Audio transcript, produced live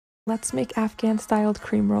Let's make Afghan styled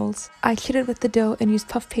cream rolls. I cheated with the dough and used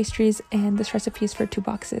puff pastries, and this recipe is for 2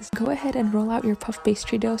 boxes. Go ahead and roll out your puff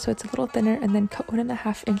pastry dough so it's a little thinner and then cut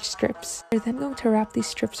 1.5-inch strips. You're then going to wrap these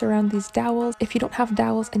strips around these dowels. If you don't have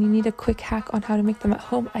dowels and you need a quick hack on how to make them at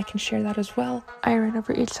home, I can share that as well. I ran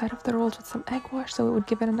over each side of the rolls with some egg wash so it would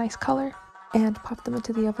give it a nice color, and pop them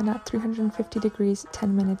into the oven at 350 degrees,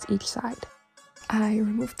 10 minutes each side. I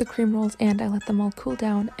removed the cream rolls and I let them all cool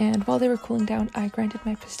down, and while they were cooling down, I grinded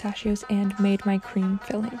my pistachios and made my cream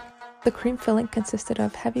filling. The cream filling consisted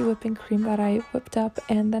of heavy whipping cream that I whipped up,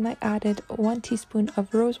 and then I added 1 teaspoon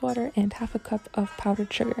of rose water and 1/2 cup of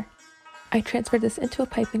powdered sugar. I transferred this into a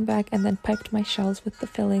piping bag and then piped my shells with the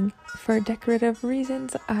filling. For decorative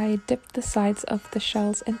reasons, I dipped the sides of the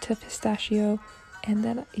shells into pistachio, and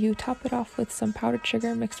then you top it off with some powdered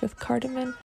sugar mixed with cardamom,